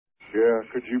Yeah,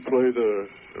 could you play the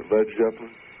Led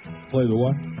Zeppelin? Play the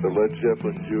what? The Led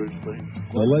Zeppelin Jewish thing.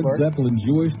 The Led Zeppelin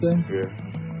Jewish thing? Yeah.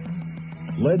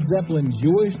 Led Zeppelin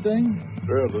Jewish thing?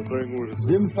 Yeah, the thing with...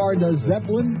 Zimfar does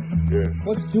Zeppelin? Yeah.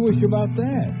 What's Jewish about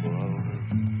that? Well, I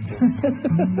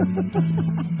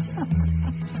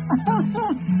don't know.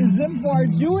 Is Zimfar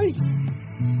Jewish?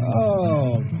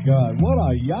 Oh, God, what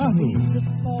a yahoo.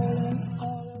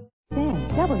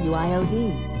 WIOD.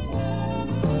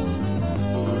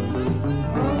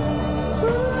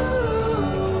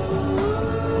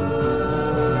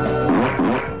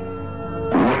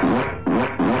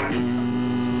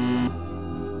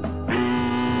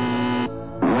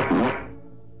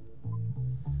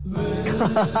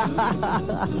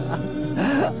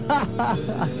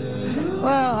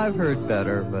 Well, I've heard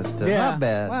better, but not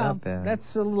bad. Well, not bad.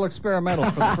 That's a little experimental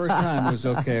for the first time. It was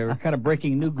okay. We're kind of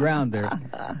breaking new ground there.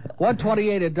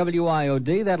 128 at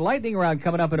WIOD. That lightning round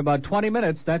coming up in about 20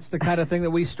 minutes. That's the kind of thing that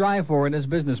we strive for in this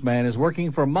businessman, is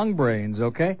working for Mung Brains,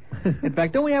 okay? In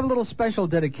fact, don't we have a little special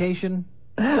dedication?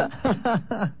 Yeah,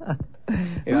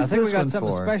 I think we got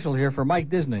something special here for Mike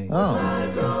Disney. Oh.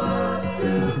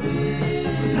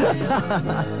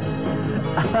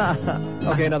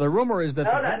 Okay, now the rumor is that...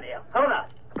 Hold on, Neil. Hold on.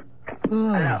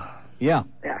 Hello. Yeah.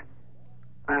 Yeah.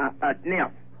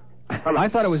 Neil. I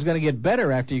thought it was going to get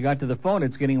better after you got to the phone.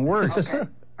 It's getting worse. Okay.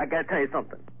 I got to tell you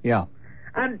something. Yeah.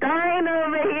 I'm dying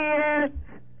over here.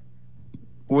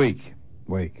 Weak.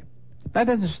 That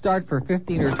doesn't start for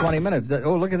 15 or 20 minutes.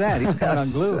 Oh, look at that. He's got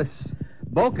unglued.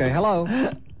 Boca, hello.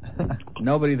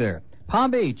 Nobody there.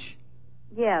 Palm Beach.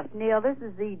 Yes, Neil, this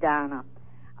is Z. Donna.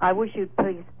 I wish you'd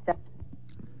please stop.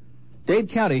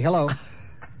 Dade County, hello.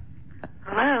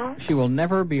 Hello. She will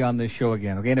never be on this show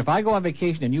again, okay? And if I go on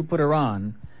vacation and you put her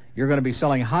on, you're going to be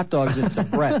selling hot dogs at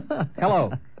Sabret.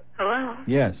 Hello. Hello.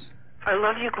 Yes. I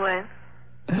love you, Gwen.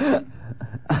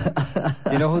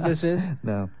 You know who this is?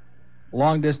 No.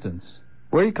 Long distance.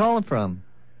 Where are you calling from?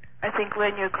 I think,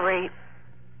 Gwen, you're great.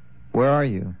 Where are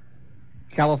you?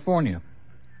 California.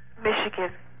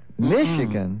 Michigan.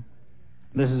 Michigan?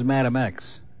 This is Madam X.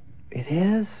 It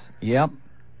is? Yep.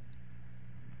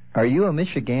 Are you a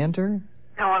Michigander?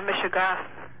 No, I'm Michigan.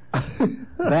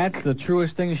 That's the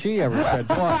truest thing she ever said.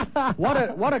 Boy, what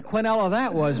a quinella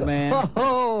that was, man.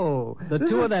 Oh, the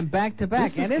two of them back to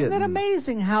back. And isn't it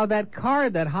amazing how that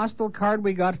card, that hostile card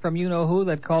we got from you-know-who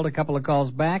that called a couple of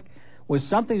calls back, was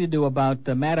something to do about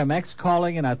Madam X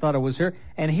calling, and I thought it was her.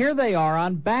 And here they are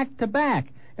on back to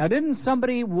back. Now, didn't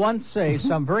somebody once say,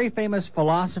 some very famous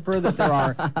philosopher, that there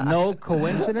are no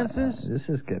coincidences? This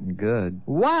is getting good.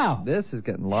 Wow. This is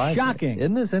getting lively. Shocking.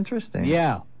 Isn't this interesting?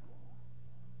 Yeah.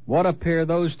 What a pair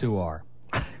those two are.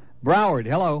 Broward,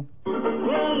 hello. Well,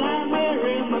 I'm here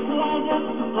in my closet.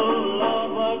 Oh,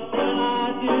 Lord, what can I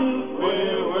do?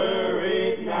 We're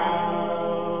worried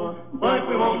now, but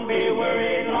we won't be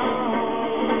worried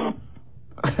long.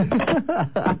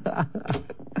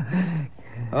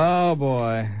 Oh,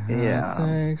 boy. Yeah.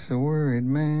 It takes a worried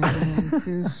man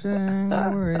to sing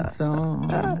a worried song.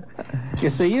 You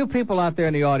see, you people out there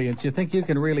in the audience, you think you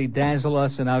can really dazzle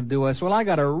us and outdo us? Well, I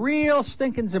got a real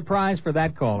stinking surprise for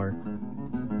that caller.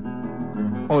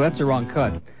 Oh, that's the wrong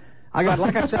cut.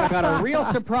 Like I said, I got a real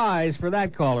surprise for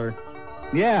that caller.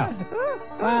 Yeah.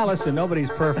 Well, listen, nobody's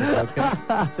perfect, okay?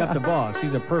 Except the boss.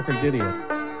 He's a perfect idiot.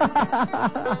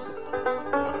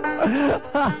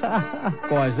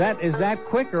 Boy, is that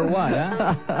quick or what,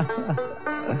 huh?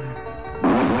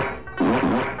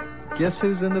 Guess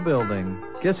who's in the building?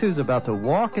 Guess who's about to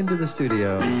walk into the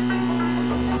studio?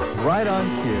 Right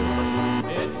on cue.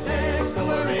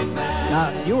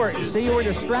 Now, you were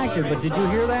distracted, but did you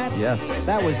hear that? Yes.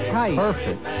 That was tight.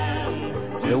 Perfect.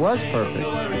 It was perfect.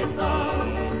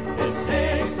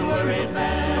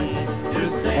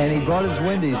 And he brought his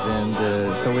Wendy's in,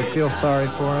 so we feel sorry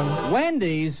for him.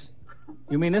 Wendy's?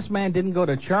 You mean this man didn't go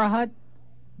to Char Hut?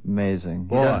 Amazing.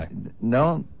 Boy.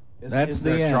 No. That's is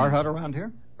there the a end. Char Hut around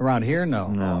here? Around here, no.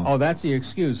 No. Oh, that's the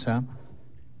excuse, huh?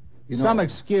 Some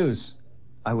excuse.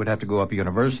 I would have to go up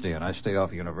University, and I stay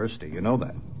off University. You know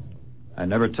that. I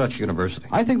never touch University.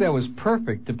 I think that was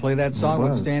perfect to play that song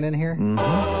with Stan in here. Mm-hmm.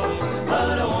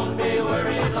 But I won't be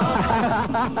worried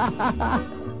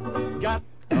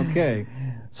long. Okay.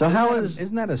 So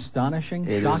isn't that astonishing?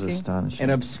 It Shocking? is astonishing. An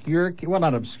obscure, well,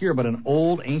 not obscure, but an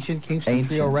old ancient Kingston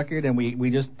Trio record, and we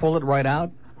just pull it right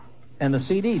out, and the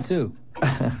CD too.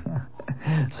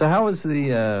 So how was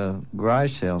the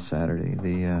garage sale Saturday?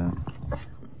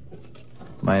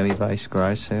 Miami Vice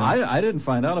garage sale. I didn't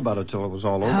find out about it till it was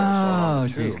all over. Oh,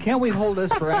 jeez. Can't we hold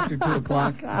this for after 2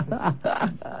 o'clock?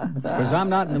 Because I'm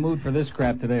not in the mood for this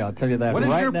crap today, I'll tell you that What is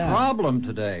right your now. problem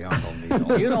today, Uncle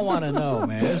Neil? You don't want to know,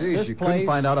 man. Jeez, This you place, couldn't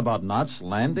find out about Knots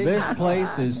Landing? This place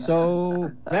is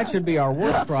so... That should be our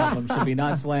worst problem, should be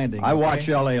Knots Landing. I okay? watch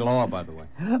L.A. Law, by the way.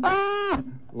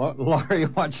 Laurie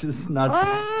watches Knots.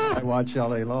 I watch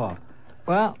L.A. Law.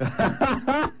 Well...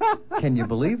 Can you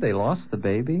believe they lost the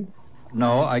baby?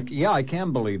 No, I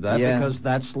can believe that Yeah. because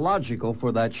that's logical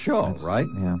for that show, right?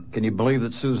 Yeah. Can you believe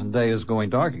that Susan Day is going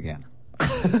dark again?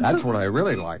 That's what I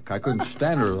really like. I couldn't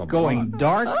stand her. as a Going blonde.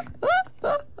 dark?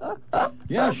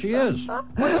 Yeah, she is.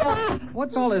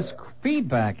 What's all this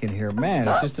feedback in here? Man,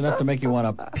 it's just enough to make you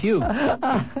want to puke.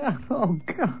 Oh,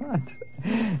 God.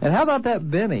 And how about that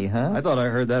Benny, huh? I thought I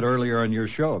heard that earlier on your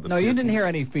show. No, you didn't hear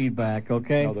any feedback,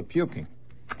 okay? No, the puking.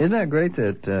 Isn't that great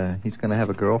that he's going to have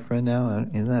a girlfriend now?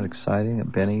 Isn't that exciting?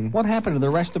 Benny? What happened to the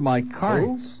rest of my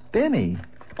cards? Benny.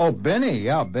 Oh, Benny,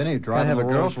 yeah, Benny driving have a a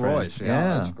Rolls girlfriend. Royce. Yeah,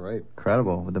 Yeah. that's great.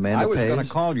 Incredible. With Amanda I was Page. going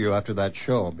to call you after that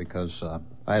show because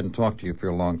I hadn't talked to you for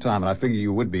a long time, and I figured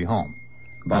you would be home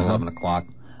about 11 o'clock.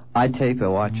 I tape, I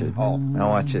watch it. Oh. I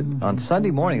watch it on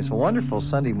Sunday morning. It's a wonderful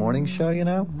Sunday morning show, you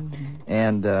know.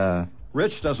 And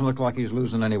Rich doesn't look like he's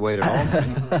losing any weight at all.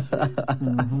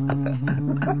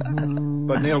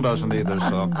 But Neil doesn't either,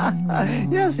 so.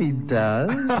 Yes, he does.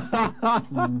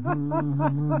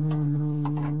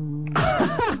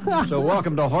 So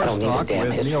welcome to Horse Talk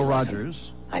with Neil Rogers.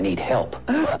 I need help.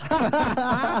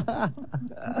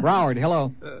 Broward,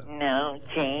 hello. No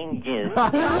changes.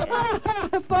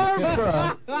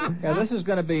 Barbara. Yeah, this is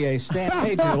going to be a Stan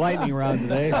Major lightning round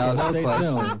today, so No stay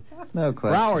question. tuned. No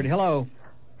question. Broward, hello.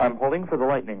 I'm holding for the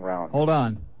lightning round. Hold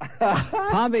on.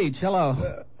 Palm Beach, hello.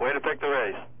 Way to pick the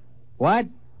race. What?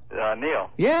 Neil.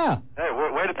 Yeah. Hey,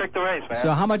 way to pick the race, man.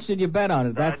 So how much did you bet on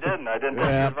it? I didn't take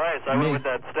your advice. I went with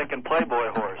that stinking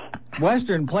Playboy horse.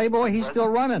 Western Playboy, he's still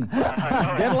running.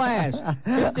 Dead last.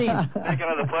 15. Speaking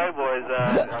of the Playboys,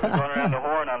 I was going around the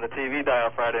horn on the TV dial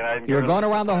Friday night. You were going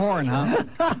around the horn, huh?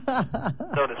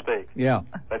 So to speak. Yeah.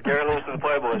 But Gary Lewis and the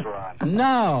Playboys were on.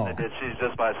 No. I did She's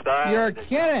Just My Style. You're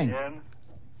kidding.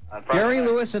 Gary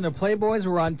Lewis and the Playboys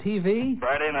were on TV?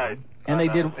 Friday night. And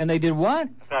they did what?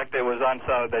 In fact, it was on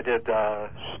they did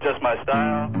Just My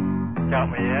Style.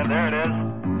 Count Me In. There it is.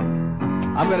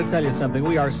 I'm going to tell you something.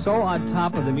 We are so on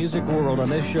top of the music world on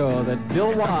this show that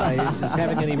Bill Wise is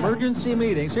having an emergency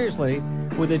meeting, seriously,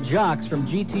 with the jocks from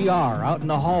GTR out in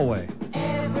the hallway. Good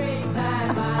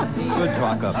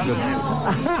talk up. Good.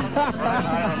 Brian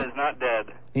Hyland is not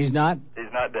dead. He's not?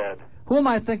 He's not dead. Who am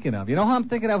I thinking of? You know who I'm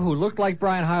thinking of who looked like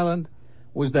Brian Hyland?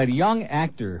 Was that young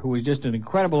actor who was just an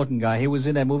incredible-looking guy. He was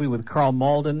in that movie with Carl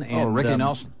Malden and... Ricky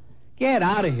Nelson. Get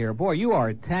out of here. Boy, you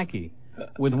are tacky.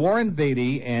 With Warren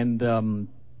Beatty and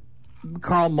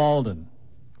Carl Malden.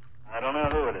 I don't know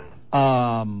who it is.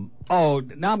 Oh,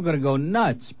 now I'm going to go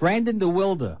nuts. Brandon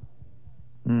DeWilde.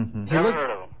 Mm-hmm. Never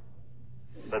heard of him.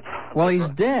 Well, he's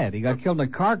dead. He got killed in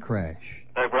a car crash.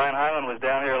 Hey, Brian Hyland was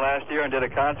down here last year and did a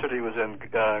concert. He was in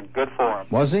good form.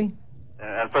 Was he?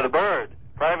 And for the Bird,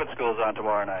 private school's on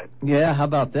tomorrow night. Yeah, how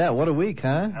about that? What a week,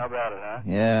 huh? How about it, huh?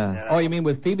 Yeah. Oh, you mean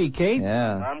with Phoebe Cates?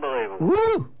 Yeah. Unbelievable.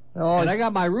 Woo! Oh, and I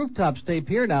got my rooftop tape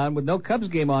here now, and with no Cubs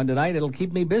game on tonight, it'll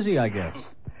keep me busy, I guess.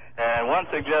 And one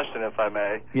suggestion, if I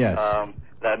may. Yes.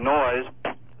 That noise,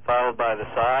 followed by the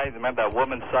sigh. Remember that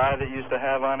woman's sigh that you used to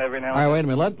have on every now and then? All right, wait a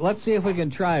minute. Let's see if we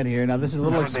can try it here. Now, this is a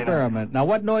little experiment. Now,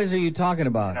 what noise are you talking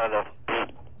about? No,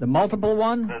 the multiple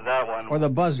one? That one. Or the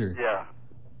buzzer? Yeah.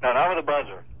 No, not with the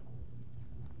buzzer.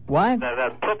 What?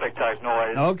 That puppet type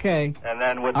noise. Okay. And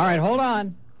then with... All right, hold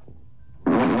on.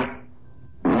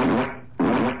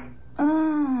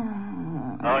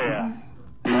 Oh, yeah.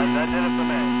 That did it for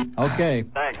me. Okay.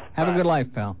 Thanks. Have a good life,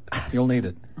 pal. You'll need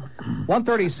it.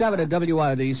 137 at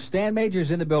WIOD. Stan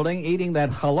Major's in the building eating that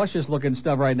luscious-looking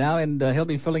stuff right now, and he'll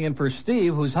be filling in for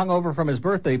Steve, who's hungover from his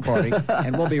birthday party,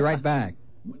 and we'll be right back.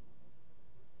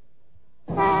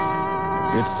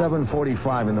 It's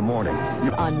 7:45 in the morning.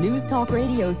 On News Talk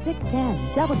Radio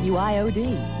 610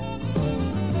 WIOD.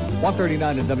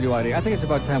 139 at WID. I think it's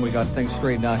about time we got things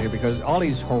straightened out here because all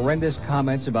these horrendous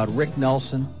comments about Rick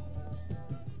Nelson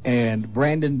and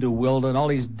Brandon DeWilde and all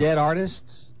these dead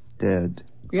artists. Dead.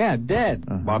 Yeah, dead.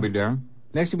 Bobby Darin.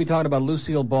 Next we'll be talking about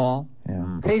Lucille Ball.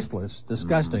 Yeah. Tasteless,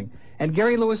 disgusting. And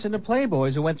Gary Lewis and the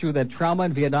Playboys who went through that trauma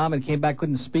in Vietnam and came back,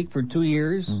 couldn't speak for 2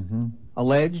 years.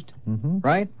 Alleged.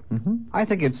 Right? I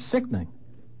think it's sickening.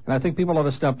 And I think people ought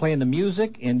to stop playing the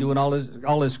music and doing all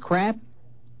this crap.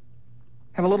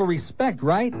 Have a little respect,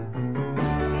 right?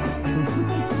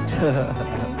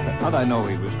 How'd I know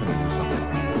he was going to do something?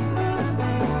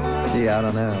 Gee, I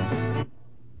don't know.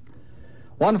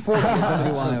 140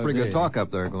 WIOD. Pretty good talk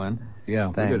up there, Glenn.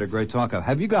 Yeah. You did a great talk up.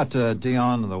 Have you got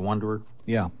Dion the Wanderer?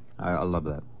 Yeah. I love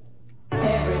that.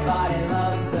 Everybody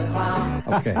loves a clown.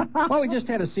 Okay. Well, we just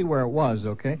had to see where it was,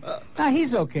 okay? Now,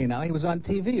 he's okay now. He was on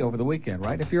TV over the weekend,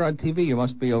 right? If you're on TV, you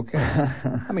must be okay.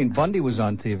 I mean, Bundy was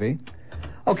on TV.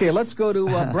 Okay, let's go to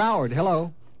Broward.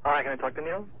 Hello. Hi, can I talk to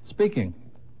Neil? Speaking.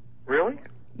 Really?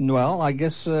 Well, I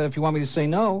guess if you want me to say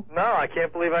no. No, I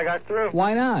can't believe I got through.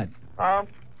 Why not?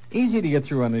 Easy to get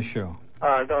through on this show.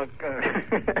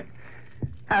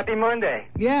 Happy Monday.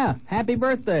 Yeah, happy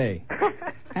birthday.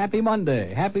 Happy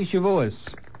Monday. Happy Shavuos.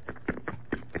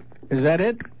 Is that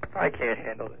it? I can't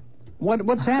handle it.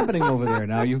 What's happening over there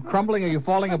now? You crumbling? Are you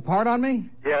falling apart on me?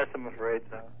 Yes, I'm afraid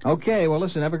so. Okay, well,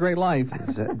 listen, have a great life.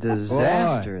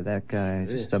 Disaster, Boy. that guy.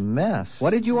 Just a mess.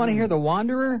 What did you want to hear, The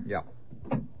Wanderer? Yeah.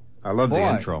 I love the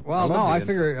intro. Well, I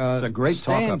figure it's a great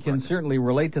Stan talk-up can record. certainly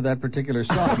relate to that particular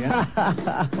song, yeah?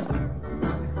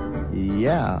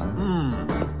 Yeah.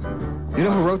 You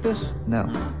know who wrote this? No.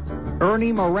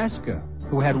 Ernie Maresca,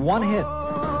 who had one hit.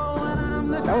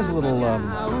 That was a little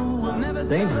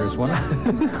dangerous, wasn't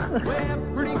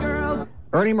it?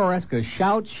 Ernie Maresca,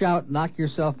 Shout, Shout, Knock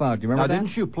Yourself Out. Do you remember that?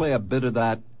 Didn't you play a bit of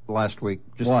that last week?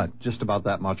 What? Just about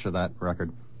that much of that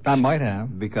record. I might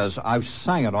have. Because I've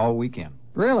sang it all weekend.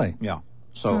 Really? Yeah.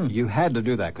 So you had to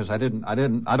do that because I don't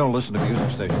listen to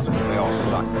music stations because they all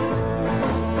suck.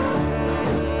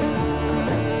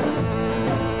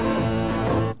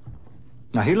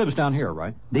 Now he lives down here,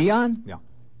 right? Dion? Yeah.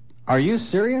 Are you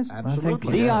serious?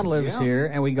 Absolutely. Dion lives here,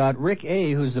 and we got Rick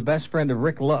A., who's the best friend of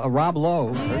Rob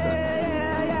Lowe.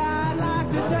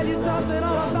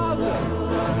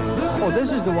 Oh, this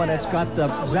is the one that's got the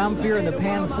Zamfir and the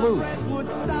pan flute.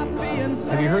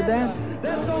 Have you heard that?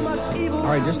 All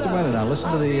right, just a minute now.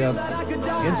 Listen to the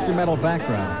instrumental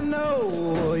background.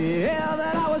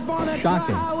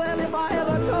 Shocking.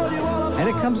 And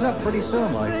it comes up pretty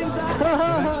soon, like.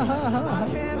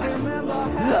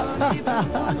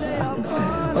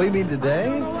 Oh, you mean today?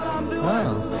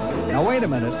 Oh. Now, wait a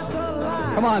minute.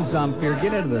 Come on, Zamfir,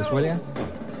 get into this, will you?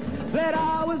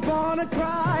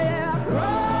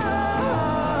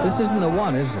 This isn't the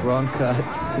one, is it? Wrong cut.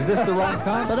 Is this the wrong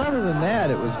cut? But other than that,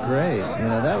 it was great. You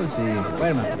know, that was the... Wait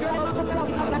a minute.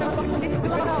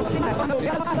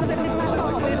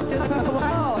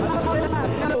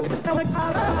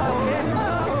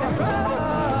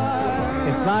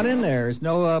 It's not in there. There's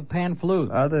no pan flute.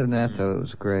 Other than that, though, it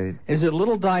was great. Is it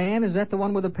Little Diane? Is that the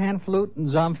one with the pan flute and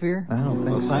Zamfir? I don't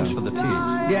think so. Thanks for the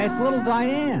tease. Yeah, it's Little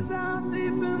Diane.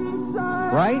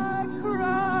 Right?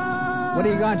 What do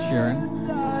you got, Sharon?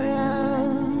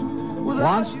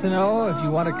 Wants to know if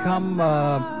you want to come,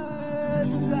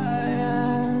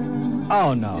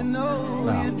 Oh, no.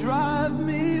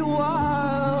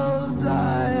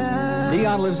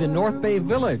 Dion lives in North Bay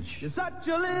Village.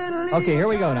 Okay, here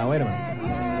we go now. Wait a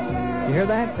minute. You hear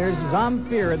that? There's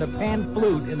Zamfir and the pan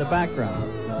flute in the background.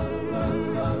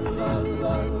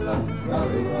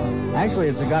 Actually,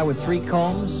 it's a guy with 3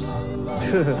 combs.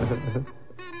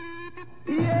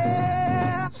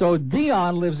 So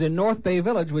Dion lives in North Bay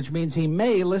Village, which means he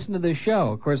may listen to this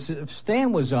show. Of course, if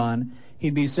Stan was on,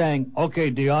 he'd be saying,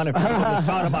 "Okay, Dion, if you put the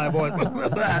sound of my voice,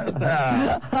 Mr.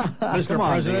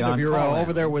 President, if you're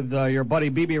over there with your buddy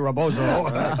B.B.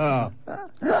 Rebozo."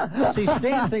 See,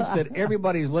 Stan thinks that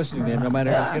everybody's listening to him, no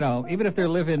matter, even if they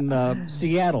live in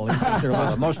Seattle. He thinks they're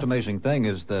listening. The most amazing thing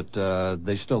is that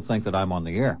they still think that I'm on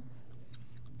the air.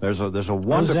 There's a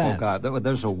wonderful guy.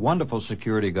 There's a wonderful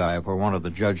security guy for one of the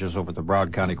judges over at the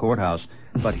Broward County Courthouse,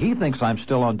 but he thinks I'm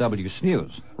still on W.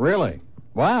 Snooze. Really?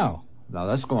 Wow. Now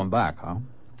that's going back, huh?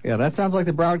 Yeah, that sounds like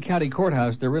the Broward County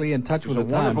Courthout. They're really in touch with the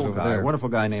times over there. A wonderful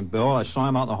guy named Bill. I saw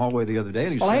him out in the hallway the other day.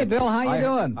 And he said, hey, Bill, how you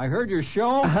doing? I heard your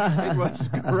show. It was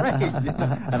great.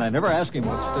 And I never asked him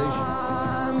what station.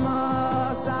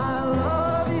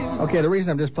 Okay, the reason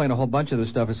I'm just playing a whole bunch of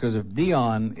this stuff is because if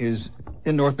Dion is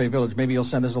in North Bay Village, maybe he'll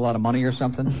send us a lot of money or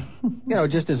something.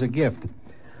 Just as a gift.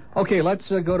 Okay, let's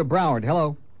go to Broward.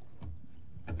 Hello.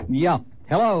 Yeah.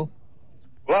 Hello.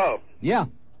 Hello. Yeah.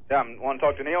 Yeah, I want to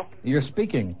talk to Neil. You're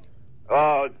speaking.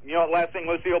 What last thing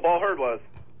Lucille Ball heard was?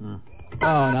 Oh,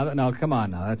 no, come on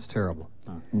now. That's terrible.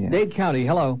 Yeah. Dade County,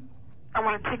 hello. I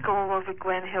want to tickle all over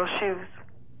Glenn Hill's shoes.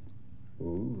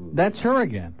 Ooh. That's her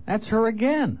again.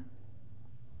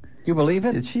 You believe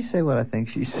it? Did she say what I think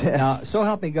she said? Now, so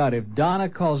help me God, if Donna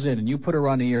calls in and you put her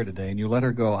on the air today and you let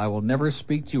her go, I will never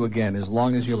speak to you again as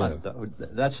long as you live.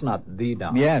 That's not the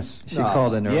Donna. Yes. She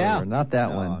called in earlier. Not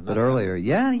that one, but earlier.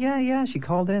 Yeah. She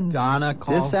called in. Donna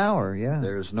called? This hour, yeah.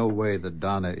 There's no way that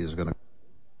Donna is going to...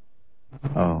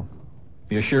 Oh.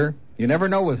 You sure? You never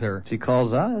know with her. She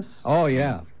calls us. Oh,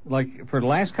 yeah. Like, for the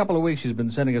last couple of weeks, she's been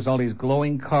sending us all these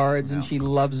glowing cards, and she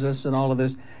loves us and all of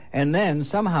this. And then,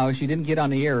 somehow, she didn't get on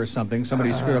the air or something.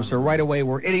 Somebody screwed up. So right away,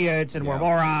 we're idiots and we're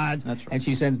morons. That's right. And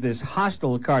she sends this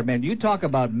hostile card. Man, you talk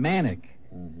about manic.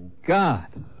 God.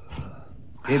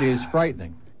 It is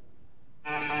frightening.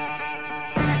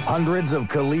 Hundreds of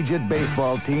collegiate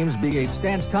baseball teams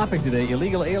Stan's topic today,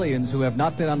 illegal aliens who have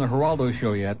not been on the Geraldo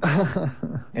show yet.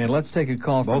 And let's take a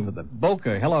call from Both of them.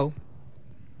 Boca. Hello.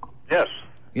 Yes.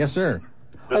 Yes, sir.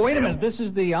 Oh, wait a minute. This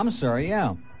is the... I'm sorry,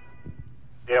 yeah.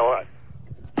 Yeah, what?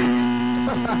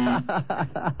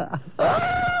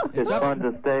 It's fun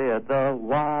to stay at the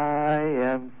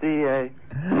YMCA.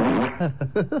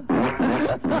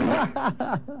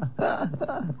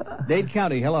 Dade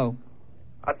County, hello.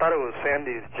 I thought it was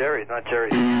Sandy's Jerry, not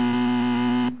Jerry.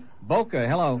 Boca,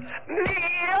 hello.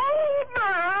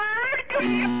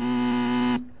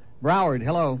 Broward,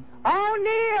 hello. Oh,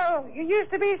 Neil, you used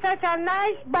to be such a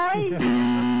nice boy.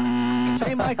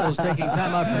 J. Michael's taking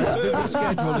time out from his busy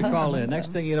schedule to call in.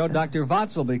 Next thing you know, Dr.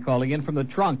 Votz will be calling in from the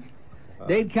trunk.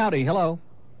 Dade County, hello.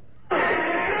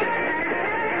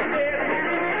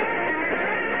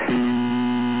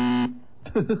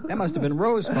 That must have been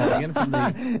Rose calling in from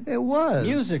the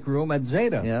music room at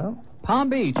Zeta. Yeah. Palm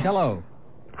Beach, hello.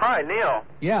 Hi, Neil.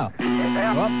 Yeah.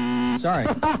 Oh, sorry.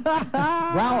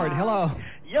 Broward, hello.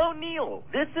 Yo, Neil,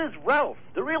 this is Ralph,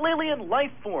 the real alien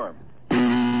life form.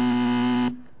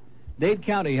 Dade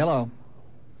County, hello.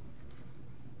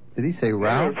 Did he say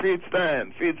Ralph? Feed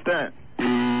Stan.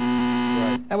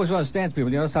 Right. That was one of Stan's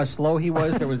people. You notice how slow he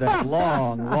was? There was that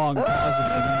long pause at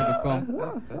the end of the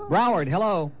call. Broward,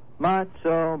 hello.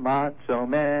 Macho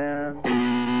man.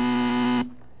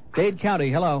 Dade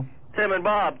County, hello. Tim and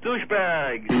Bob,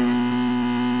 douchebags.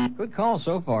 Good call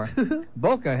so far.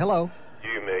 Boca, hello.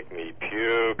 You make me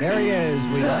puke. There he is.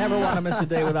 We never want to miss a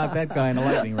day without that guy in the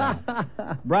lightning round.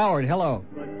 Broward, hello.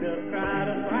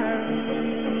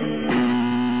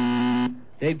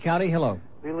 Dade County, hello.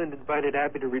 Leland invited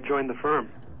Abby to rejoin the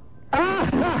firm.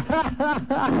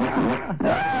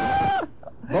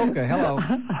 Boca, hello.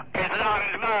 It's not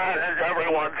as bad as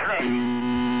everyone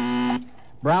thinks.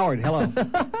 Broward, hello.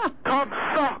 Come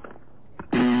suck.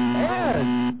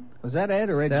 Ed. Was that Ed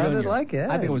or Ed Sounded Jr.? like Ed.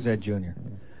 I think it was Ed Jr.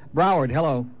 Broward,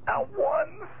 hello. 1-6.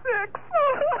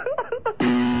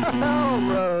 Oh,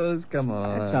 Rose, come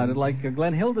on. That sounded like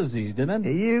Glenn Hill disease, didn't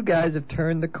it? You guys have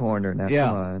turned the corner now. Yeah.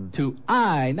 Come on. To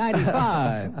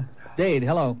I-95. Dade,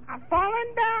 hello. I'm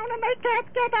falling down and I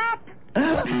can't get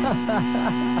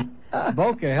up.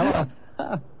 Boca, hello.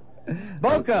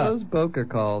 Boca. Those Boca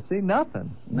calls. See,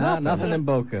 nothing. No, nothing in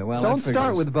Boca. Well, don't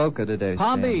start with Boca today,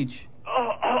 Palm Stan. Beach.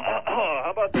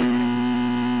 How about this?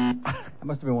 That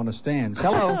must have been one of Stan's.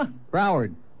 Hello,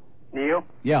 Broward. Neil?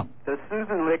 Yeah. Does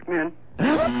Susan Lickman?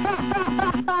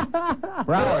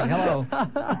 Broward, hello.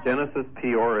 Genesis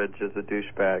P. Orridge is a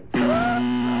douchebag.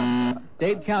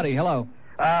 Dade County, hello.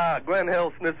 Glenn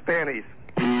Hill sniffs panties.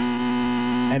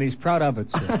 And he's proud of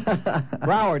it, sir.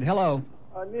 Broward, hello.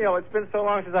 Neil, it's been so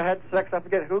long since I had sex, I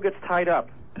forget who gets tied up.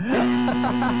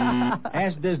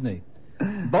 Ask Disney.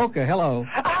 Boca, hello.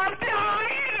 I'm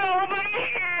dying over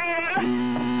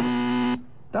here.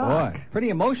 Boy, pretty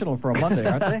emotional for a Monday,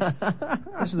 aren't they?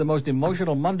 This is the most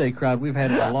emotional Monday crowd we've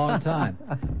had in a long time.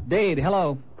 Dade,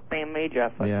 hello. Same me,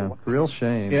 Jeff. Yeah, real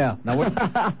shame. Yeah, now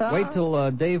wait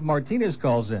till Dave Martinez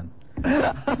calls in.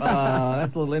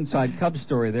 That's a little inside Cubs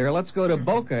story there. Let's go to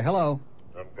Boca. Hello.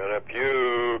 I'm gonna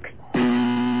puke.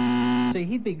 See,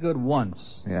 he'd be good once.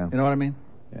 Yeah. You know what I mean?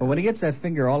 Yeah. But when he gets that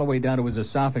finger all the way down to his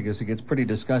esophagus, it gets pretty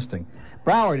disgusting.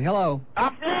 Broward, hello. I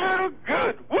feel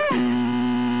good.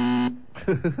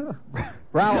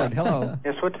 Broward, hello.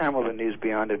 Yes, what time will the news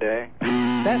be on today?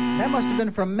 That must have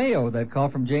been from Mayo, that call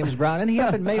from James Brown. Isn't he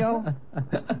up in Mayo?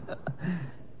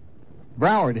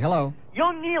 Broward, hello.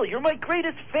 Yo, Neil, you're my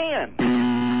greatest fan.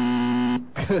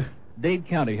 Dade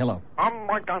County, hello. I'm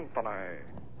Mike Anthony.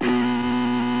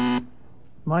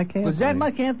 Mike Anthony. Was that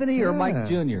Mike Anthony or Mike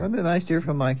Jr.? Wasn't it nice to hear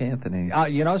from Mike Anthony?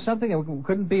 You know something? It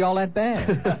couldn't be all that bad.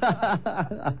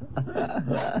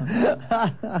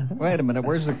 Wait a minute.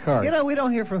 Where's the card? You know, we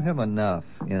don't hear from him enough,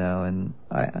 and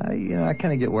I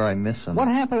kind of get where I miss him. What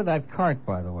happened to that cart,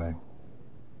 by the way?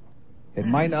 It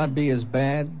might not be as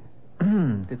bad.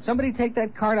 Did somebody take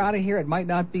that card out of here? It might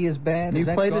not be as bad. You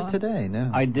played it today,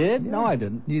 no? I did? Yeah. No, I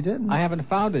didn't. You didn't? I haven't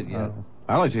found it yet. Oh.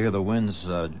 I like to hear the winds,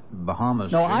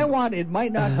 Bahamas. No, I want it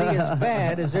might not be as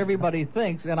bad as everybody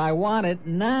thinks, and I want it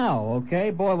now,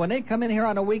 okay? Boy, when they come in here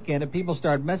on a weekend and people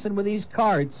start messing with these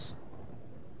carts...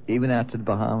 Even out to the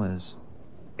Bahamas.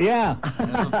 Yeah.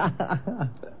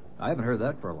 I haven't heard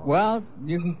that for a long time. Well,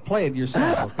 you can play it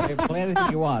yourself, okay? Play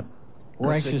anything you want. We're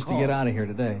What's it anxious to called? get out of here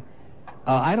today.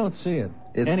 I don't see it.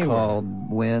 It's anyway. called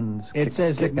Winds. It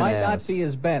says it Kickin' might Ass. not be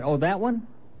as bad. Oh, that one?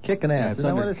 Kicking Yeah, ass. it's Is that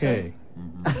under what it K. says?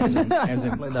 As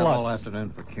in Played that all klutz.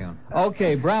 afternoon for Ken.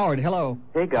 Okay, Broward, hello.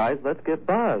 Hey, guys, let's get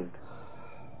buzzed.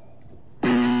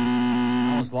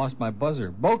 I almost lost my buzzer.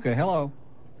 Boca, hello.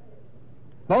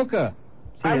 Boca.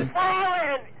 I'm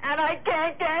falling, and I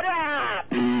can't get up.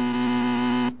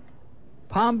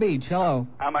 Palm Beach, hello.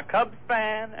 I'm a Cubs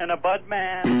fan and a Bud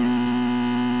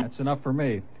man. That's enough for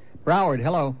me. Broward,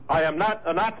 hello. I am not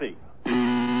a Nazi.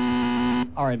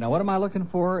 All right, now what am I looking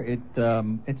for?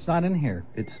 It's not in here.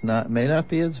 It's not. May not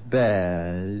be as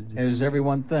bad as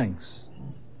everyone thinks.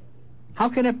 How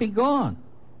can it be gone?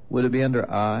 Would it be under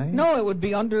I? No, it would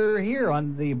be under here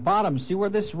on the bottom. See where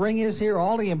this ring is here?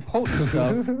 All the impotent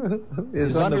stuff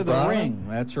is on under the bottom? ring.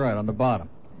 That's right, on the bottom.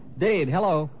 Dade,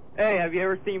 hello. Hey, have you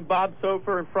ever seen Bob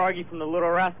Soper and Froggy from the Little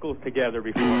Rascals together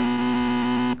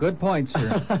before? Good point,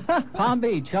 sir. Palm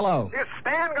Beach, hello. Is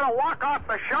Stan going to walk off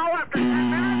the show after 10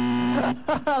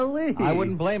 minutes? I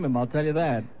wouldn't blame him, I'll tell you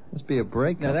that. Must be a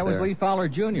break. Now, up that was there. Lee Fowler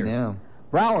Jr. Yeah.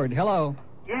 Broward, hello.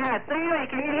 Yeah, Sammy,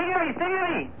 can you hear me,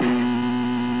 Sammy?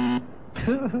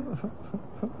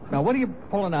 Now, what are you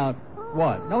pulling out?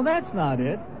 What? No, that's not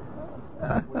it.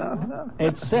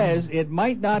 It says it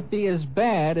might not be as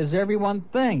bad as everyone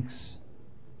thinks.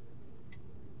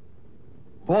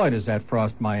 Boy, does that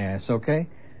frost my ass, okay?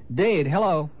 Dade,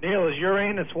 hello. Neil, is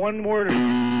Uranus one word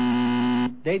or...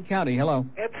 Dade County, hello.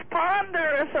 It's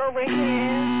ponderous over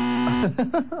here.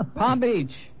 Palm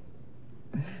Beach.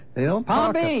 They don't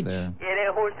Palm talk up Beach. there. Yeah,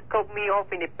 that horse cut me off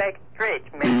in the back stretch,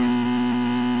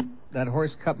 man. That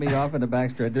horse cut me off in the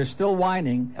backstretch. They're still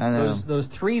whining. I know. Those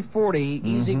 340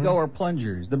 easy-goer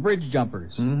plungers, the bridge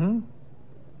jumpers. Mm-hmm.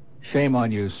 Shame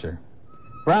on you, sir.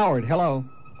 Broward, hello.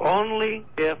 Only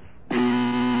if...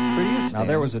 Now,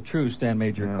 there was a true Stan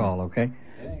Major call, okay?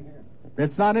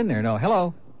 It's not in there, no.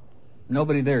 Hello.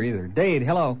 Nobody there either. Dade,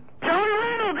 hello.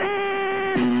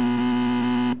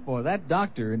 Boy, that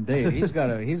doctor in Dade, he's got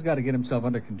to get himself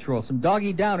under control. Some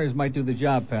doggy downers might do the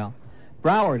job, pal.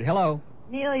 Broward, hello.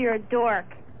 Neil, you're a dork.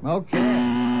 Okay.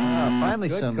 Finally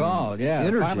Good some call. Yeah,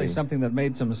 energy. finally something that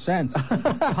made some sense.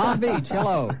 Palm Beach,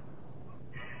 hello.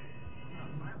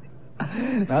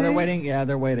 Now they're waiting. Yeah,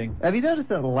 they're waiting. Have you noticed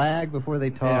that lag before they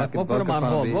Yeah, talk? we'll put them on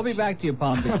hold. We'll be back to you,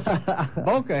 Palm Beach.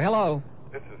 Boca, hello.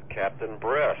 This is Captain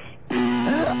Bress.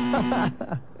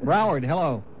 Broward,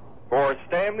 hello. For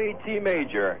Stanley T.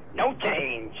 Major, no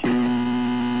change.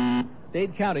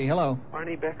 Dade County, hello.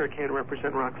 Arnie Becker can't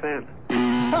represent Roxanne.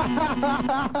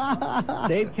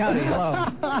 Dade County, hello.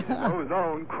 His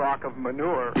own crock of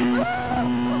manure.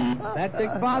 That Dick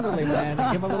Fatherly man.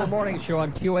 Give him a little morning show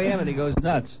on QAM and he goes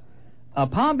nuts.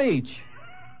 Palm Beach.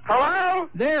 Hello?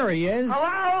 There he is.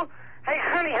 Hello? Hey,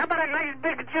 honey, how about a nice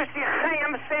big juicy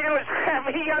ham sandwich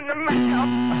heavy on the metal?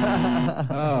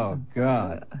 Oh,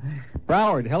 God.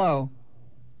 Broward, hello.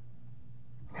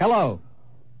 Hello.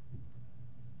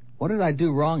 What did I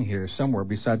do wrong here somewhere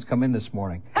besides come in this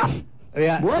morning?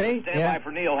 Yeah, see? Stand Yeah. by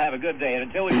for Neil. Have a good day. And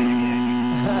until we meet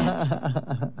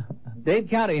again. Dade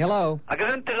County, hello. I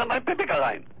got into my pipica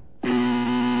line.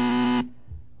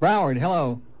 Broward,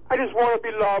 hello. I just want to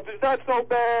be loved. Is that so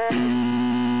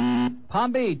bad?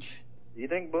 Palm Beach. Do you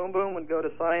think Boom Boom would go to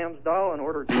Siam's doll and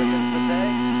order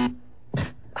chicken today?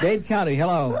 Dade County,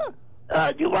 hello.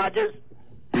 You Rogers?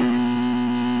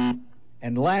 And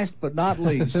last but not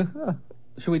least,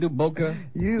 should we do Boca?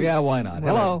 Yeah, why not?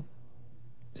 Hello.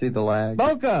 See the lag?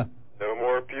 Boca. No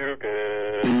more puking.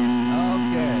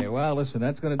 Okay, well, listen,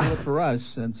 that's going to do it for us,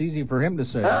 and it's easy for him to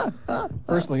say.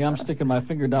 Personally, I'm sticking my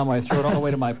finger down my throat all the way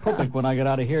to my pupik when I get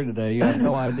out of here today. You have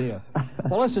no idea.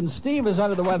 Well, listen, Steve is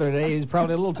under the weather today. He's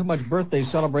probably a little too much birthday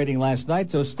celebrating last night,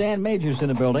 so Stan Major's in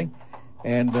the building,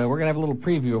 and we're going to have a little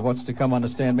preview of what's to come on the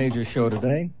Stan Major show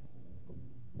today.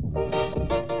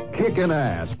 Kicking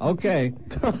ass. Okay.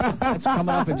 That's coming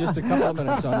up in just a couple of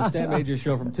minutes on the Stan Major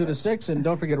Show from 2 to 6. And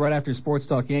don't forget, right after Sports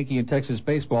Talk Yankee and Texas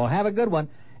Baseball. Have a good one.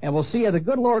 And we'll see you, the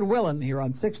good Lord willing, here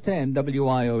on 610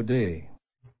 WIOD.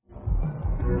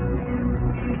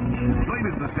 Join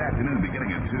us this afternoon beginning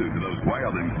at 2 to those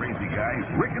wild and crazy guys,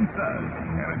 Rick and Suz.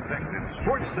 And at 6, it's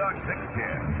Sports Talk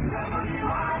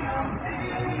 610.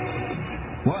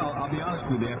 Well, I'll be honest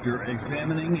with you, after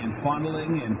examining and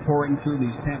fondling and pouring through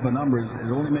these Tampa numbers, it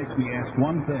only makes me ask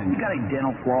one thing. You got any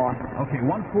dental floss? Okay,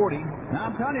 140. Now,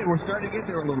 I'm telling you, we're starting to get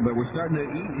there a little bit. We're starting to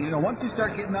eat. You know, once you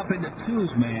start getting up into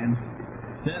 2s, man,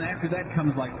 then after that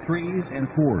comes like 3s and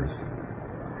 4s.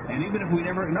 And even if we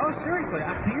never, no, seriously,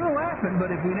 you're laughing,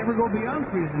 but if we never go beyond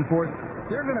 3s and 4s,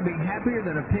 They're going to be happier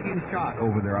than a pig in shot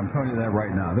over there. I'm telling you that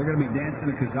right now. They're going to be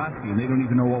dancing a Kazatsky, and they don't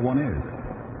even know what one is.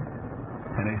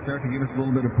 And they start to give us a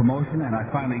little bit of promotion, and I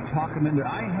finally talk them into.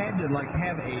 I had to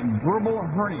have a verbal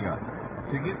hernia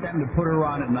to get them to put her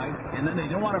on at night, and then they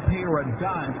don't want to pay her a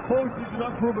dime. Oh, she's an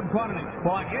unproven quantity.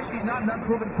 Well, I guess she's not an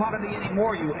unproven quantity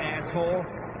anymore, you asshole,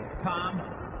 Tom.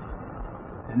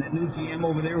 And that new GM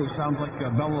over there who sounds like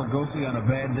Bela Lugosi on a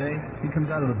bad day, he comes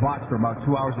out of the box for about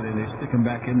 2 hours a day. They stick him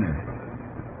back in there.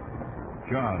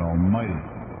 God almighty.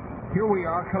 Here we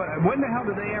are coming. When the hell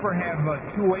did they ever have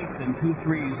 2 8s and 2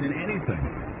 3s in anything?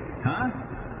 Huh?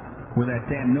 With that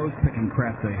damn nose-picking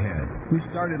crap they had. We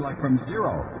started from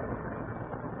zero.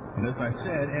 And as I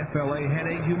said, FLA had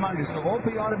a humongous. So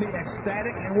Opie ought to be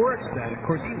ecstatic, and we're ecstatic. Of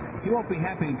course, he won't be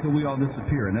happy until we all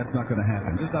disappear, and that's not going to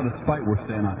happen. Just out of spite, we're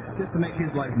staying on, just to make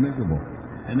his life miserable.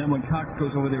 And then when Cox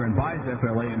goes over there and buys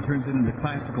FLA and turns it into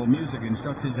classical music and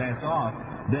shuts his ass off,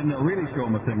 then they'll really show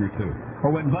him a thing or two.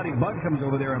 Or when Buddy Bug comes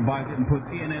over there and buys it and puts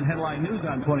CNN headline news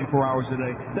on 24 hours a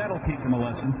day, that'll teach him a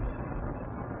lesson.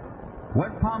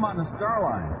 West Palm on the Star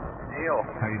Line. Neil.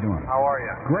 How you doing? How are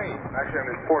you? Great. Actually,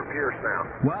 I'm in Fort Pierce now.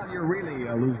 Well, you're really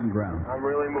losing ground. I'm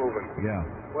really moving. Yeah.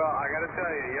 Well, I got to tell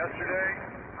you, yesterday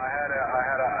I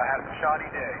had a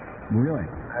shoddy day. Really?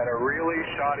 I had a really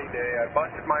shoddy day. I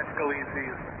busted my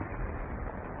scaleses,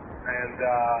 and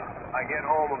I get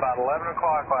home about 11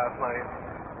 o'clock last night,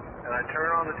 and I turn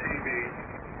on the TV,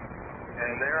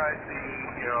 and there I see,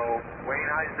 Wayne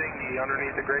Huizenga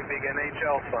underneath the great big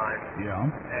NHL sign. Yeah.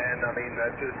 And I mean,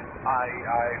 that just,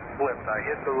 I flipped. I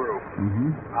hit the roof.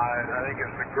 Mm-hmm. I think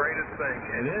it's the greatest thing.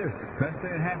 It is. Best thing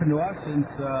that happened to us since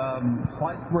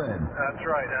sliced bread. That's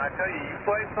right. And I tell you, you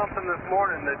played something this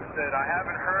morning that I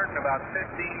haven't heard in about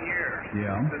 15 years.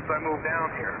 Yeah. Since I moved down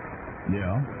here.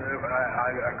 Yeah.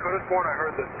 I could have sworn I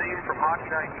heard the theme from Hockey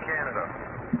Night in Canada.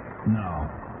 No.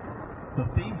 The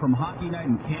theme from Hockey Night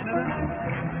in Canada?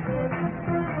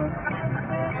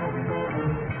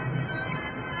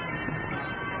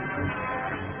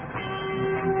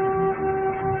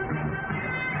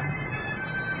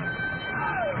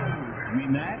 You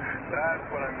mean that?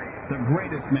 That's what I mean. The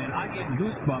greatest, man. I get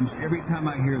goosebumps every time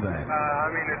I hear that.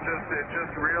 I mean, it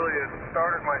just really, it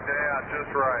started my day out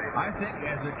just right. I think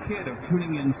as a kid of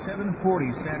tuning in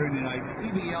 7:40 Saturday night,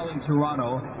 CBL in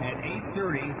Toronto at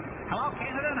 8:30. Hello,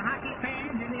 Canada and hockey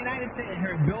fans in the United States. I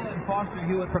heard Bill and Foster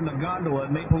Hewitt from the gondola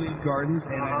at Maple Leaf Gardens,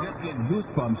 and I just get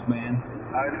goosebumps, man.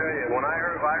 I tell you, when I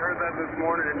heard that this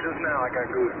morning, and just now I got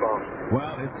goosebumps.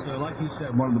 Well, it's like you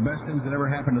said, one of the best things that ever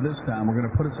happened to this town. We're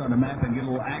going to put us on the map and get a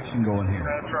little action going here.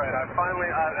 That's right.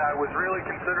 I was really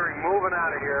considering moving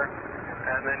out of here,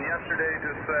 and then yesterday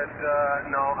just said,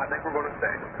 no, I think we're going to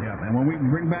stay. Yeah, and when we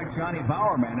bring back Johnny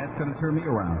Bauer, man, that's going to turn me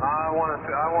around. I want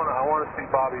to see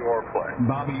Bobby Orr play.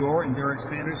 Bobby Orr and Derek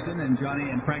Sanderson and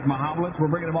Johnny and Frank Mahovlitz. We're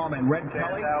bringing them all, man. Red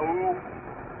Kelly.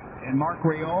 And Mark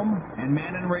Rayom, and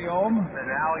Manon Rayom. And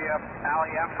Ali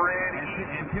Efren.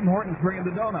 And Tim Horton's bringing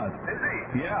the donuts. Is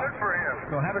he? Yeah. Good for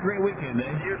him. So have a great weekend,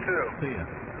 eh? You too. See ya.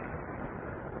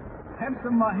 Have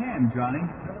some ham, Johnny.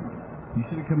 You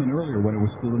should have come in earlier when it was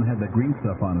still didn't have that green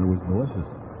stuff on it. It was delicious.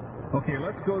 Okay,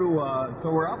 let's go to, so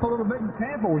we're up a little bit in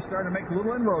Tampa. We're starting to make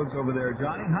little inroads over there,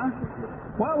 Johnny, huh?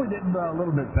 Well, we did a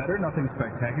little bit better. Nothing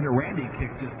spectacular. Randy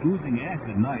kicked just oozing ass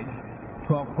at night.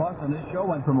 12 plus on this show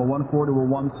went from a 1.4 to a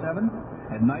 1.7.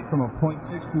 At night from a 0.6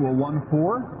 to a 1.4.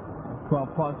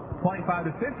 12 plus 25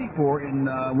 to 54, and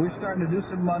we're starting to do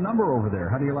some number over there.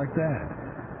 How do you like that?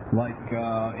 Like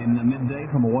in the midday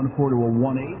from a 1.4 to a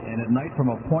 1.8, and at night from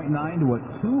a 0.9 to a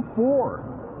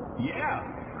 2.4. Yeah,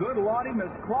 good Lottie,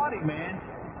 Miss Claudie, man.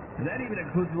 And that even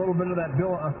includes a little bit of that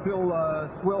Phil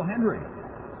Swill Hendry.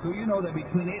 So you know that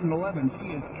between 8 and 11, she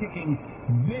is kicking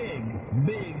big,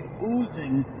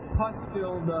 oozing,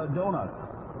 pus-filled donuts,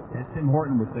 as Tim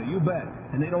Horton would say. You bet.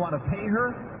 And they don't want to pay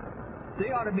her.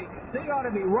 They ought to be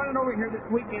running over here this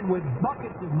weekend with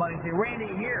buckets of money. Say,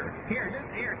 Randy, here,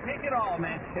 take it all,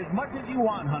 man. As much as you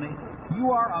want, honey. You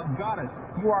are a goddess.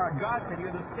 You are a godsend.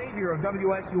 You're the savior of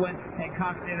WSUN and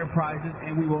Cox Enterprises,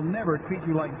 and we will never treat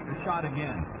you like a shot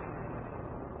again.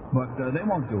 But they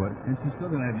won't do it, and she's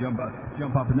still going to have to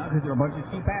jump up and down because they're a bunch of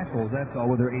cheap assholes, that's all,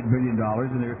 with their $8 billion,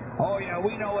 and they're, oh, yeah,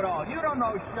 we know it all. You don't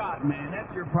know shot, man. That's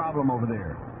your problem over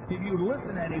there. If you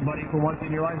listen to anybody for once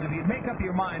in your life, if you make up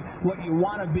your mind what you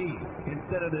want to be,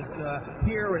 instead of this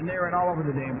here and there and all over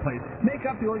the damn place, make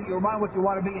up your mind what you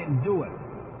want to be and do it.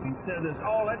 Instead of this,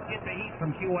 oh, let's get the heat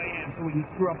from QAM so we can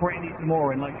screw up Randy some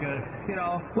more, and let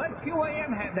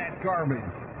QAM have that garbage.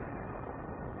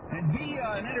 And be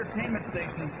an entertainment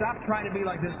station. Stop trying to be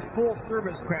like this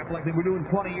full-service crap like they were doing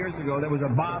 20 years ago. There was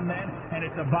a bomb then, and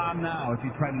it's a bomb now if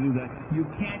you try to do that. You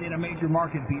can't, in a major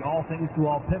market, be all things to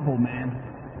all people, man.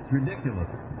 It's ridiculous.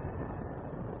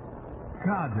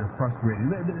 God, they're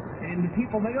frustrating. And the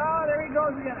people think, oh, there he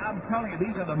goes again. I'm telling you,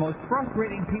 these are the most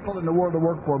frustrating people in the world to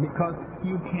work for because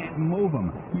you can't move them.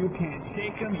 You can't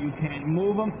shake them. You can't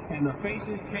move them. And the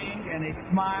faces change, and they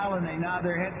smile, and they nod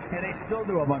their head, and they still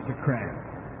do a bunch of crap.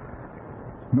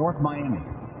 North Miami.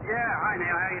 Yeah, hi,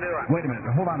 Neil. How you doing? Wait a minute.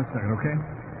 Hold on a second, okay?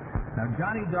 Now,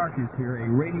 Johnny Dark is here, a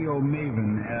radio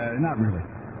maven. Not really.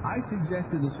 I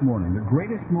suggested this morning the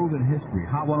greatest move in history.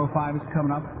 Hot 105 is coming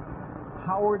up.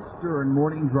 Howard Stern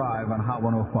Morning Drive on Hot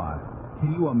 105.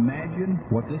 Can you imagine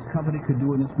what this company could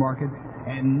do in this market?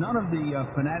 And none of the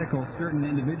fanatical certain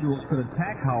individuals could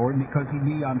attack Howard because he'd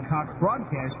be on Cox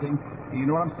Broadcasting. You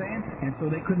know what I'm saying? And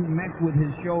so they couldn't mess with his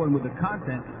show and with the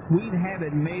content. We'd have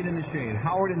it made in the shade.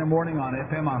 Howard in the morning on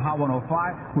FM on Hot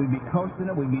 105. We'd be coasting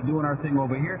it. We'd be doing our thing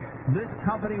over here. This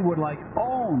company would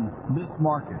own this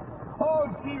market. Oh,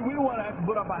 gee, we don't want to have to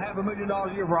put up $500,000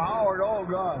 a year for Howard. Oh,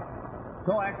 God.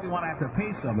 Don't actually want to have to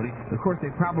pay somebody. Of course, they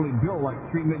probably bill like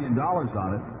 $3 million on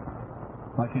it.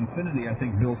 Like Infinity, I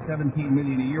think, bills $17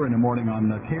 million a year in the morning on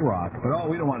K-Rock.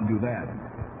 But, we don't want to do that.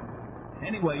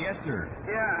 Anyway, yes, sir.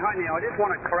 Yeah, hi, Neil. I just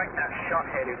want to correct that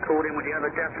shothead who called in with the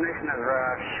other definition of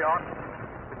shot.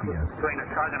 Yes. Between a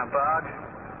tug and a barge.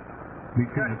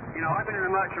 Because, I've been in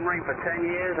the merchant marine for 10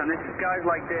 years, and this is guys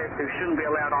like this who shouldn't be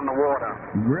allowed on the water.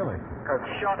 Really? Because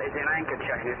shot is in anchor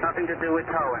chain. It's nothing to do with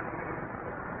towing.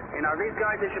 These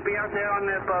guys, they should be out there on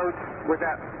their boats with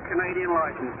that Canadian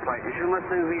license plate. Je me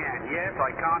souviens. Yes,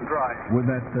 I can't drive. With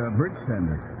that bridge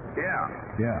tender. Yeah.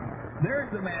 Yeah. There's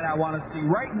the man I want to see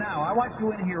right now. I want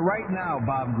you in here right now,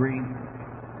 Bob Green.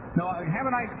 No, have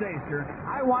a nice day, sir.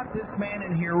 I want this man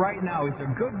in here right now. He's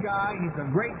a good guy. He's a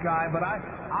great guy, but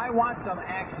I want some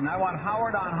action. I want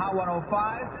Howard on Hot 105.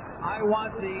 I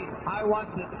want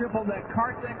the triple deck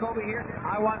cart deck over here.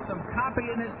 I want some copy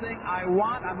in this thing. I'm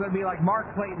going to be like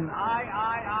Mark Clayton.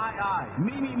 I.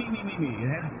 Me.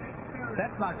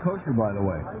 That's not kosher, by the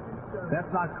way.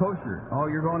 That's not kosher. Oh,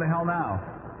 you're going to hell now.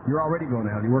 You're already going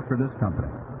to hell. You work for this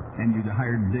company. And you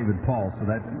hired David Paul, so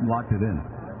that locked it in.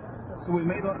 So we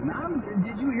made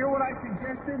did you hear what I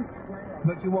suggested?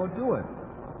 But you won't do it.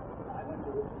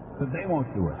 But they won't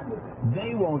do it.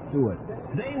 They won't do it.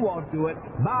 They won't do it.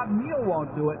 Bob Neal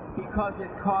won't do it because it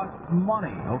costs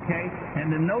money, okay?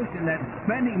 And the notion that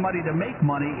spending money to make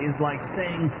money is like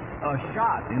saying a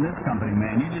shot in this company,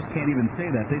 man. You just can't even say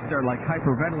that. They start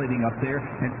hyperventilating up there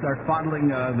and start fondling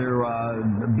their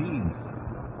beads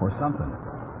or something.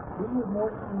 We would more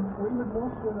than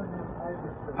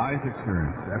Isaac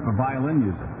Stern for violin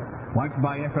music. Why don't you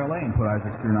buy FLA and put Isaac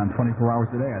Stern on 24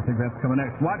 hours a day? I think that's coming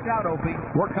next. Watch out, Opie.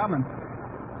 We're coming.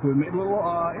 So we made a little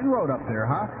inroad up there,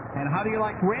 huh? And how do you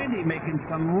like Randy making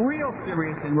some real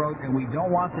serious inroads? And we don't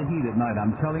want the heat at night.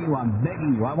 I'm telling you, I'm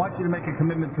begging you. I want you to make a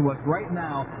commitment to us right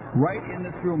now, right in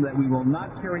this room, that we will not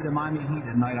carry the Miami Heat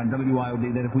at night on WIOD,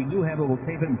 that if we do have it, we'll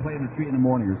tape it and play it at 3 in the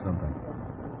morning or something.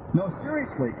 No,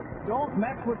 seriously. Don't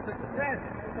mess with success.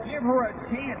 Give her a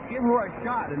chance. Give her a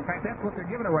shot. In fact, that's what they're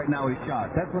giving her right now, is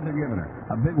shots. That's what they're giving her.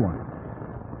 A big one.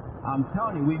 I'm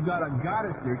telling you, we've got a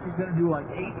goddess there. She's going to do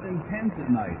 8s and 10s at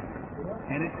night.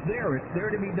 And it's there. It's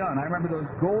there to be done. I remember those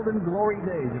golden glory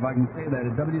days, if I can say that,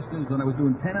 at W Studios when I was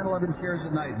doing 10 and 11 shares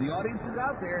at night. The audience is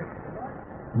out there.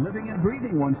 Living and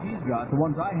breathing ones she's got. The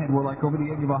ones I had were over the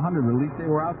age of 100, but at least they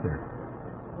were out there.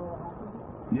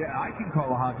 Yeah, I can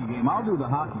call a hockey game. I'll do the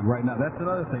hockey right now. That's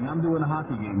another thing. I'm doing the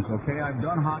hockey games, okay? I've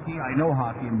done hockey. I know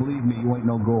hockey, and believe me, you ain't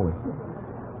no goalie.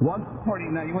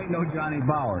 149, you ain't no Johnny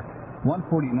Bauer.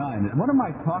 149. What am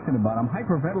I talking about? I'm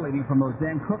hyperventilating from those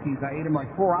damn cookies. I ate them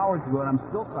 4 hours ago, and I'm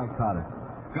still psychotic.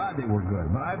 God, they were good.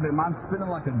 But I'm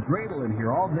spinning like a dreidel in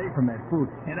here all day from that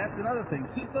food. And that's another thing.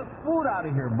 Keep the food out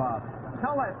of here, Bob.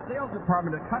 Tell that sales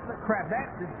department to cut the crap.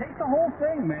 Take the whole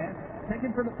thing, man. Take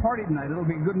it for the party tonight. It'll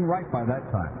be good and right by that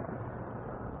time.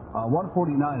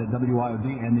 149 at WIOD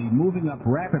and the moving up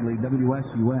rapidly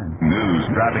WSUN. News,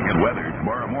 traffic, and weather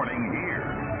tomorrow morning here.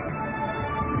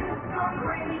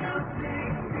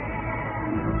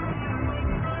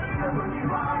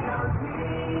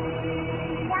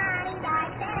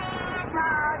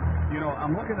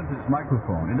 I'm looking at this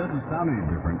microphone. It doesn't sound any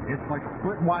different. It's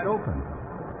split wide open.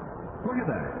 Look at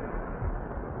that.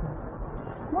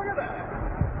 Look at that.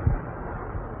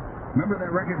 Remember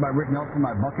that record by Rick Nelson,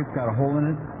 My Bucket's Got a Hole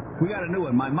in It? We got a new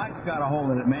one. My mic's got a hole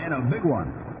in it, man. A big one.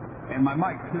 And my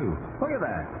mic, too. Look at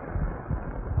that.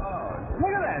 Oh,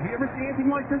 look at that. Have you ever seen anything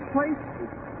like this place?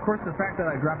 Of course, the fact that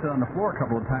I dropped it on the floor a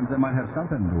couple of times, that might have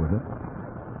something to do with it.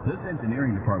 This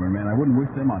engineering department, man, I wouldn't wish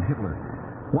them on Hitler.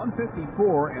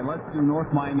 154, and let's do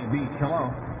North Miami Beach. Hello.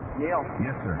 Neil.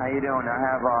 Yes, sir. How you doing? I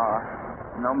have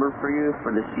a number for you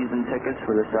for the season tickets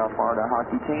for the South Florida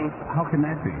hockey team. How can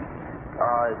that be?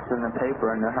 It's in the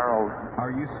paper, in the Herald. Are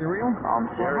you serial? I'm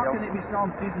serial. Well, how can they be selling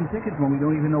season tickets when we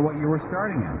don't even know what you were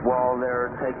starting in? Well,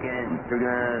 they're taking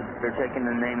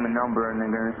the name and number, and they're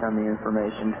gonna send the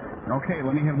information. Okay,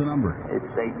 let me have the number. It's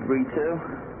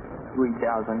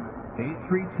 832-3000.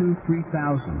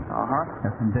 832-3000.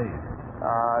 That's in Dade.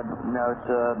 No, it's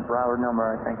a Broward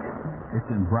number, I think. It's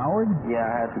in Broward? Yeah,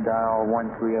 I had to dial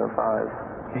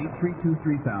 1305.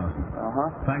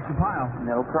 832-3000. Thanks a pile.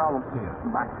 No problem. See ya.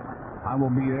 Bye. I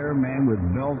will be there, man, with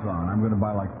bells on. I'm going to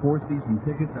buy like 4 season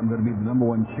tickets. I'm going to be the number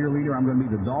 1 cheerleader. I'm going to be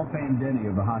the Dolphin Denny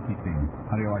of the hockey team.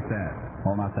 How do you like that?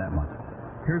 Well, not that much.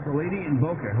 Here's the lady in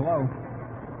Boca. Hello.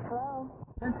 Hello.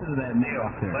 Listen to that Neil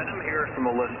there. Let him hear from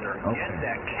a listener. Okay. Get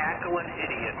that cackling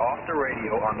idiot off the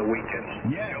radio on the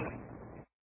weekends. Yeah.